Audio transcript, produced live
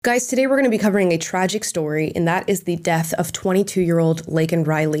Guys, today we're going to be covering a tragic story, and that is the death of 22-year-old Laken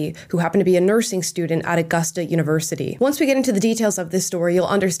Riley, who happened to be a nursing student at Augusta University. Once we get into the details of this story, you'll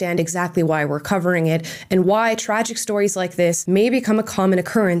understand exactly why we're covering it and why tragic stories like this may become a common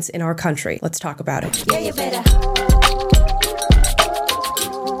occurrence in our country. Let's talk about it. Yeah, you better.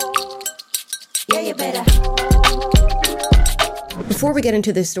 Yeah, you better. Before we get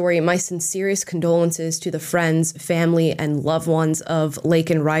into this story, my sincerest condolences to the friends, family, and loved ones of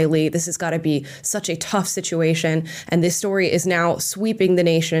Laken Riley. This has got to be such a tough situation, and this story is now sweeping the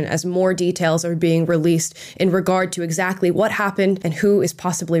nation as more details are being released in regard to exactly what happened and who is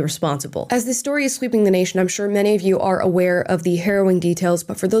possibly responsible. As this story is sweeping the nation, I'm sure many of you are aware of the harrowing details,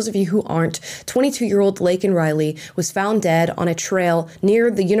 but for those of you who aren't, 22-year-old Laken Riley was found dead on a trail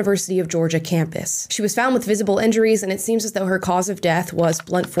near the University of Georgia campus. She was found with visible injuries, and it seems as though her cause of death was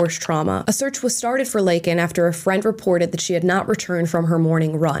blunt force trauma. A search was started for Laken after a friend reported that she had not returned from her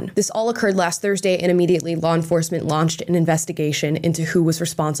morning run. This all occurred last Thursday, and immediately law enforcement launched an investigation into who was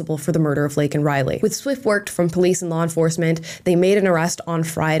responsible for the murder of Laken Riley. With swift work from police and law enforcement, they made an arrest on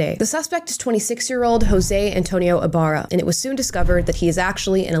Friday. The suspect is 26-year-old Jose Antonio Ibarra, and it was soon discovered that he is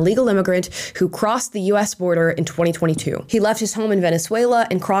actually an illegal immigrant who crossed the U.S. border in 2022. He left his home in Venezuela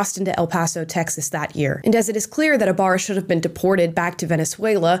and crossed into El Paso, Texas that year. And as it is clear that Ibarra should have been deported back to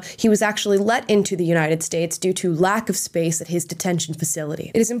Venezuela, he was actually let into the United States due to lack of space at his detention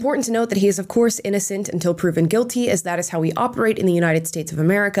facility. It is important to note that he is of course innocent until proven guilty, as that is how we operate in the United States of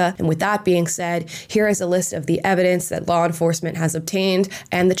America. And with that being said, here is a list of the evidence that law enforcement has obtained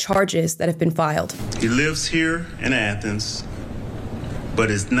and the charges that have been filed. He lives here in Athens,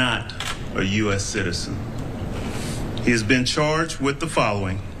 but is not a U.S. citizen. He has been charged with the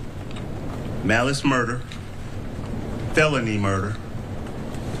following: malice murder, felony murder,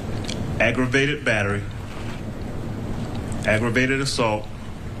 aggravated battery, aggravated assault,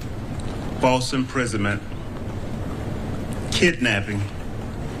 false imprisonment, kidnapping,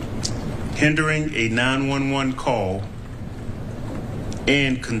 hindering a 911 call,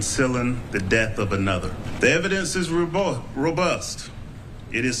 and concealing the death of another. The evidence is robust.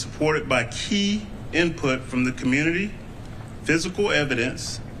 It is supported by key input from the community, physical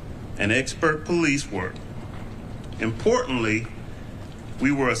evidence, and expert police work. Importantly,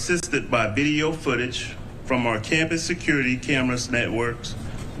 we were assisted by video footage from our campus security cameras networks,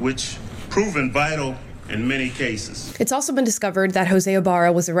 which proven vital in many cases. It's also been discovered that Jose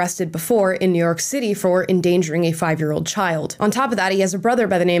Ibarra was arrested before in New York City for endangering a 5-year-old child. On top of that, he has a brother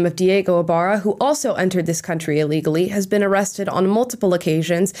by the name of Diego Ibarra, who also entered this country illegally, has been arrested on multiple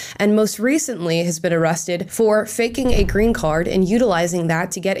occasions, and most recently has been arrested for faking a green card and utilizing that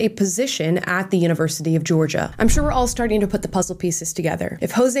to get a position at the University of Georgia. I'm sure we're all starting to put the puzzle pieces together.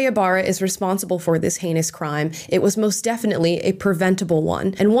 If Jose Ibarra is responsible for this heinous crime, it was most definitely a preventable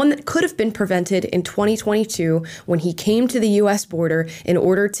one, and one that could have been prevented in 2022 when he came to the U.S. border in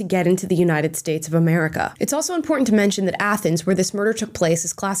order to get into the United States of America. It's also important to mention that Athens, where this murder took place,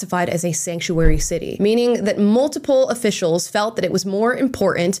 is classified as a sanctuary city, meaning that multiple officials felt that it was more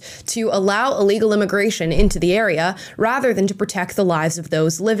important to allow illegal immigration into the area rather than to protect the lives of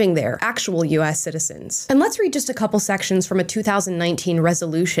those living there, actual U.S. citizens. And let's read just a couple sections from a 2019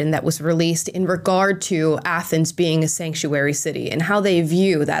 resolution that was released in regard to Athens being a sanctuary city and how they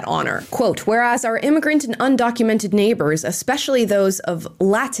view that honor. Quote, "Whereas our immigrant and undocumented neighbors, especially those of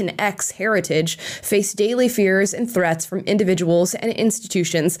Latinx heritage, face daily fears and threats from individuals and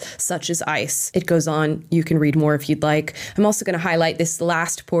institutions such as ICE." It goes on. You can read more if you'd like. I'm also going to highlight this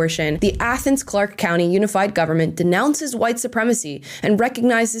last portion. "The Athens-Clarke County Unified Government denounces white supremacy and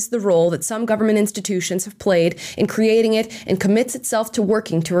recognizes the role that some government institutions have played in creating it and commits itself to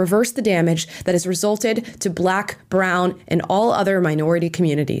working to reverse the damage that has resulted to Black, brown, and all other minority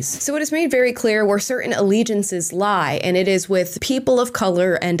communities." So it is made very clear where certain allegiances lie, and it is with people of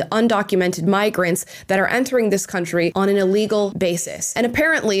color and undocumented migrants that are entering this country on an illegal basis. And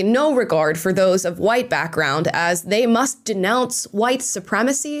apparently no regard for those of white background, as they must denounce white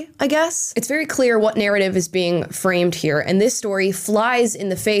supremacy, I guess. It's very clear what narrative is being framed here, and this story flies in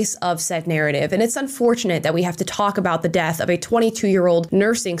the face of said narrative. And it's unfortunate that we have to talk about the death of a 22-year-old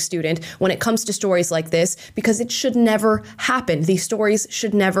nursing student when it comes to stories like this, because it should never happen. These stories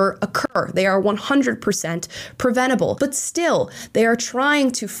should never occur. They are 100% 100% preventable. But still, they are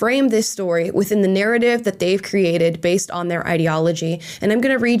trying to frame this story within the narrative that they've created based on their ideology. And I'm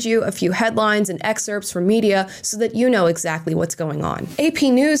going to read you a few headlines and excerpts from media so that you know exactly what's going on. AP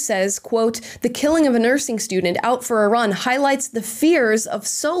News says, quote, "The killing of a nursing student out for a run highlights the fears of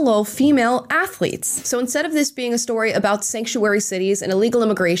solo female athletes." So instead of this being a story about sanctuary cities and illegal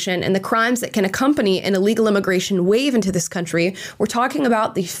immigration and the crimes that can accompany an illegal immigration wave into this country, we're talking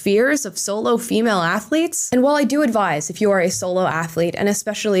about the fears of solo female athletes. And while I do advise, if you are a solo athlete, and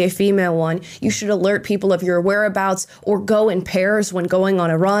especially a female one, you should alert people of your whereabouts or go in pairs when going on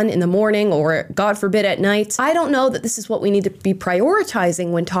a run in the morning or, God forbid, at night, I don't know that this is what we need to be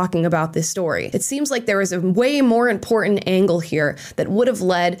prioritizing when talking about this story. It seems like there is a way more important angle here that would have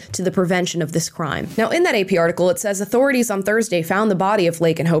led to the prevention of this crime. Now, in that AP article, it says authorities on Thursday found the body of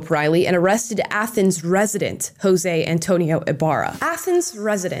Laken Hope Riley and arrested Athens resident Jose Antonio Ibarra. Athens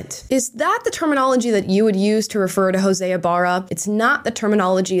resident. Is that the terminology that you would use to refer to Jose Ibarra? It's not the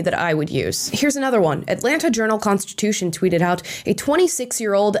terminology that I would use. Here's another one. Atlanta Journal-Constitution tweeted out, a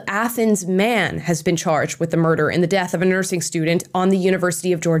 26-year-old Athens man has been charged with the murder and the death of a nursing student on the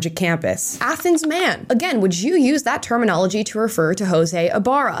University of Georgia campus. Athens man. Again, would you use that terminology to refer to Jose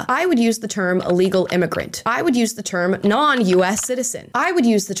Ibarra? I would use the term illegal immigrant. I would use the term non-US citizen. I would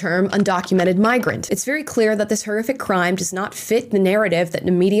use the term undocumented migrant. It's very clear that this horrific crime does not fit the narrative that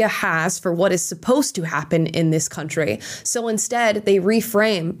the media has for what is supposed to happen in this country. So instead, they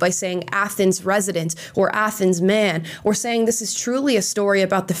reframe by saying Athens resident or Athens man, or saying this is truly a story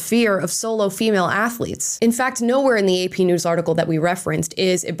about the fear of solo female athletes. In fact, nowhere in the AP News article that we referenced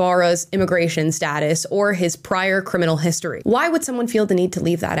is Ibarra's immigration status or his prior criminal history. Why would someone feel the need to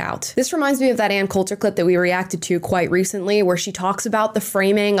leave that out? This reminds me of that Ann Coulter clip that we reacted to quite recently, where she talks about the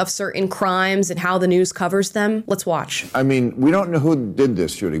framing of certain crimes and how the news covers them. Let's watch. I mean, we don't know who did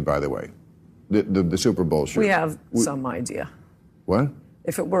this shooting, by the way, the Super Bowl shooting. We have some idea. What?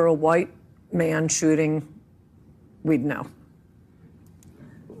 If it were a white man shooting, we'd know.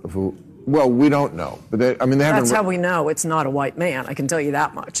 Well, we don't know, but they haven't. That's how we know it's not a white man. I can tell you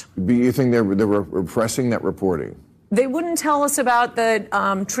that much. But you think they're repressing that reporting? They wouldn't tell us about the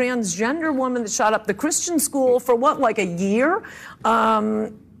transgender woman that shot up the Christian school for what, like a year?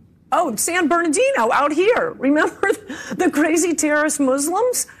 San Bernardino out here. Remember the crazy terrorist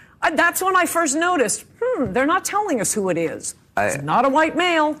Muslims? That's when I first noticed, they're not telling us who it is. It's not a white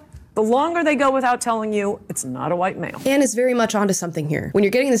male. The longer they go without telling you, it's not a white male. Anne is very much onto something here. When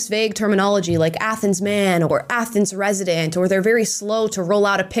you're getting this vague terminology like Athens man or Athens resident, or they're very slow to roll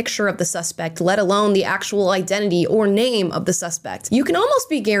out a picture of the suspect, let alone the actual identity or name of the suspect, you can almost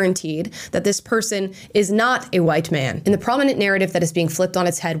be guaranteed that this person is not a white man. And the prominent narrative that is being flipped on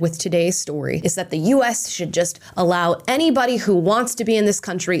its head with today's story is that the US should just allow anybody who wants to be in this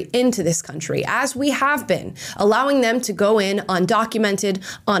country into this country, as we have been, allowing them to go in undocumented,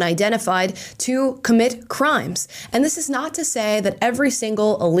 unidentified, to commit crimes. And this is not to say that every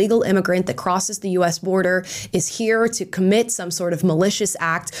single illegal immigrant that crosses the US border is here to commit some sort of malicious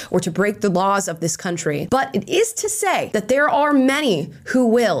act or to break the laws of this country. But it is to say that there are many who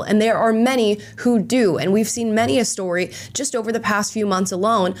will, and there are many who do. And we've seen many a story just over the past few months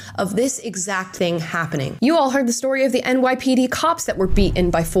alone of this exact thing happening. You all heard the story of the NYPD cops that were beaten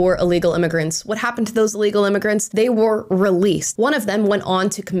by 4 illegal immigrants. What happened to those illegal immigrants? They were released. One of them went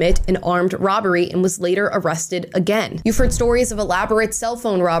on to commit an armed robbery and was later arrested again. You've heard stories of elaborate cell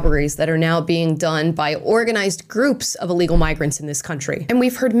phone robberies that are now being done by organized groups of illegal migrants in this country. And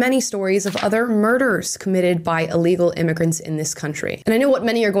we've heard many stories of other murders committed by illegal immigrants in this country. And I know what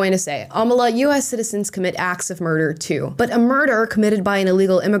many are going to say, Amala, US citizens commit acts of murder too. But a murder committed by an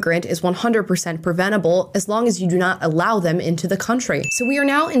illegal immigrant is 100% preventable as long as you do not allow them into the country. So we are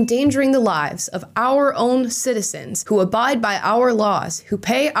now endangering the lives of our own citizens who abide by our laws, who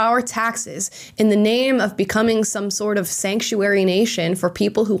pay our taxes in the name of becoming some sort of sanctuary nation for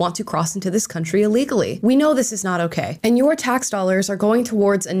people who want to cross into this country illegally. We know this is not okay. And your tax dollars are going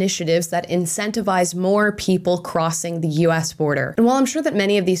towards initiatives that incentivize more people crossing the US border. And while I'm sure that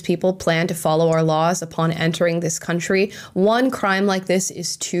many of these people plan to follow our laws upon entering this country, one crime like this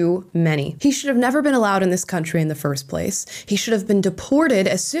is too many. He should have never been allowed in this country in the first place. He should have been deported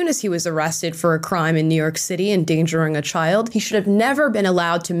as soon as he was arrested for a crime in New York City endangering a child. He should have never been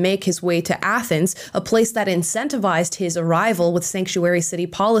allowed to to make his way to Athens, a place that incentivized his arrival with sanctuary city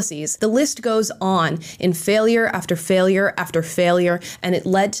policies. The list goes on in failure after failure after failure, and it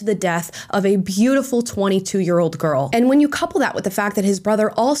led to the death of a beautiful 22-year-old girl. And when you couple that with the fact that his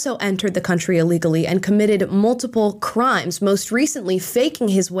brother also entered the country illegally and committed multiple crimes, most recently faking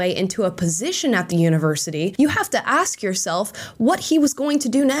his way into a position at the university, you have to ask yourself what he was going to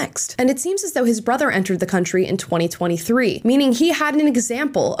do next. And it seems as though his brother entered the country in 2023, meaning he had an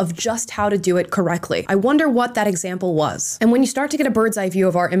example of just how to do it correctly. I wonder what that example was. And when you start to get a bird's eye view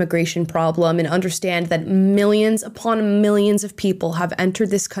of our immigration problem and understand that millions upon millions of people have entered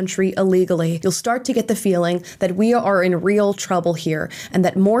this country illegally, you'll start to get the feeling that we are in real trouble here, and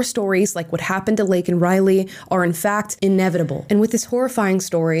that more stories like what happened to Laken Riley are in fact inevitable. And with this horrifying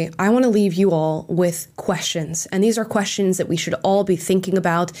story, I want to leave you all with questions. And these are questions that we should all be thinking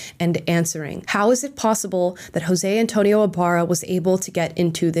about and answering. How is it possible that Jose Antonio Ibarra was able to get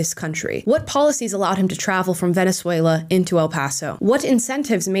into this country? What policies allowed him to travel from Venezuela into El Paso? What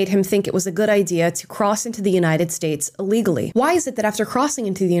incentives made him think it was a good idea to cross into the United States illegally? Why is it that after crossing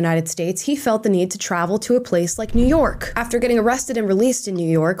into the United States, he felt the need to travel to a place like New York? After getting arrested and released in New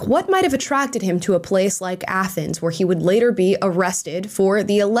York, what might have attracted him to a place like Athens, where he would later be arrested for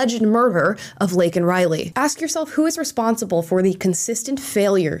the alleged murder of Laken Riley? Ask yourself who is responsible for the consistent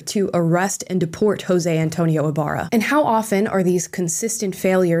failure to arrest and deport Jose Antonio Ibarra? And how often are these consistent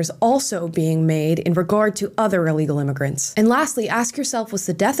failures also being made in regard to other illegal immigrants? And lastly, ask yourself, was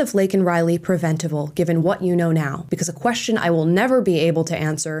the death of Laken Riley preventable given what you know now? Because a question I will never be able to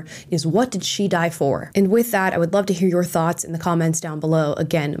answer is, what did she die for? And with that, I would love to hear your thoughts in the comments down below.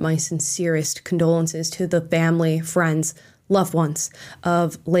 Again, my sincerest condolences to the family, friends, loved ones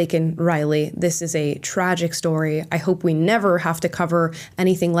of Laken Riley. This is a tragic story. I hope we never have to cover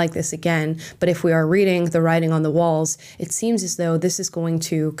anything like this again, but if we are reading the writing on the walls, it seems as though this is going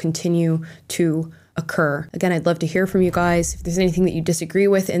to continue to occur. Again, I'd love to hear from you guys. If there's anything that you disagree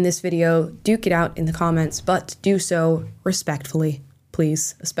with in this video, duke it out in the comments, but do so respectfully,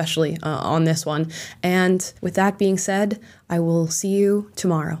 please, especially on this one. And with that being said, I will see you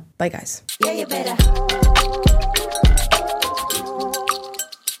tomorrow. Bye, guys. Yeah, you better.